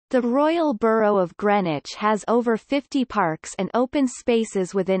The Royal Borough of Greenwich has over 50 parks and open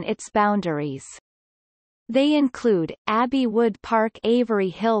spaces within its boundaries. They include, Abbey Wood Park, Avery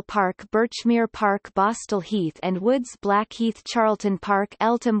Hill Park, Birchmere Park, Boston Heath and Woods, Blackheath, Charlton Park,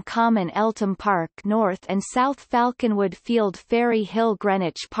 Eltham Common, Eltham Park North and South, Falconwood Field, Ferry Hill,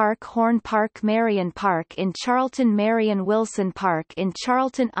 Greenwich Park, Horn Park, Marion Park in Charlton, Marion Wilson Park in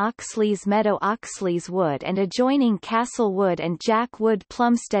Charlton, Oxley's Meadow, Oxley's Wood and adjoining Castle Wood and Jack Wood,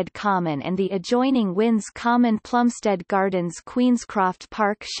 Plumstead Common and the adjoining Winds Common, Plumstead Gardens, Queenscroft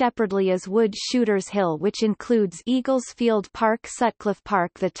Park, Shepherdlia's Wood, Shooters Hill, which includes Eagles Field Park, Sutcliffe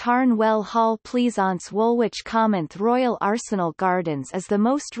Park, the Tarnwell Hall, Pleasance, Woolwich Common. Royal Arsenal Gardens is the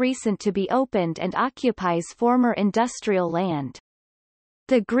most recent to be opened and occupies former industrial land.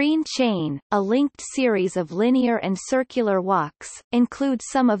 The Green Chain, a linked series of linear and circular walks, includes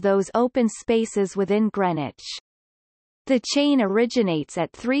some of those open spaces within Greenwich. The chain originates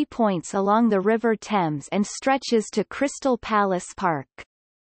at 3 points along the River Thames and stretches to Crystal Palace Park.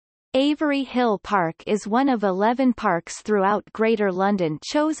 Avery Hill Park is one of 11 parks throughout Greater London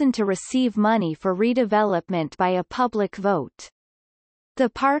chosen to receive money for redevelopment by a public vote. The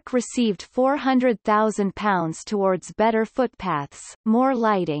park received £400,000 towards better footpaths, more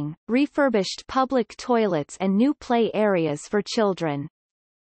lighting, refurbished public toilets and new play areas for children.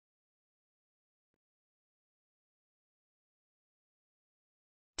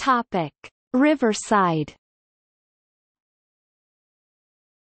 Topic: Riverside.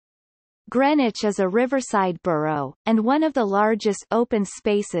 Greenwich is a riverside borough, and one of the largest open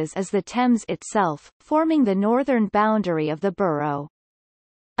spaces is the Thames itself, forming the northern boundary of the borough.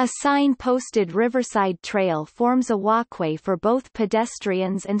 A sign-posted Riverside Trail forms a walkway for both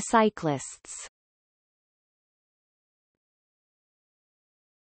pedestrians and cyclists.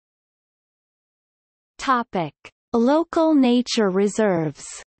 Topic: Local nature reserves.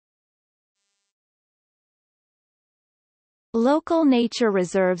 Local nature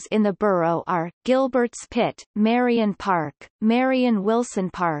reserves in the borough are, Gilbert's Pit, Marion Park, Marion Wilson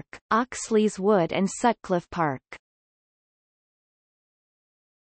Park, Oxley's Wood and Sutcliffe Park.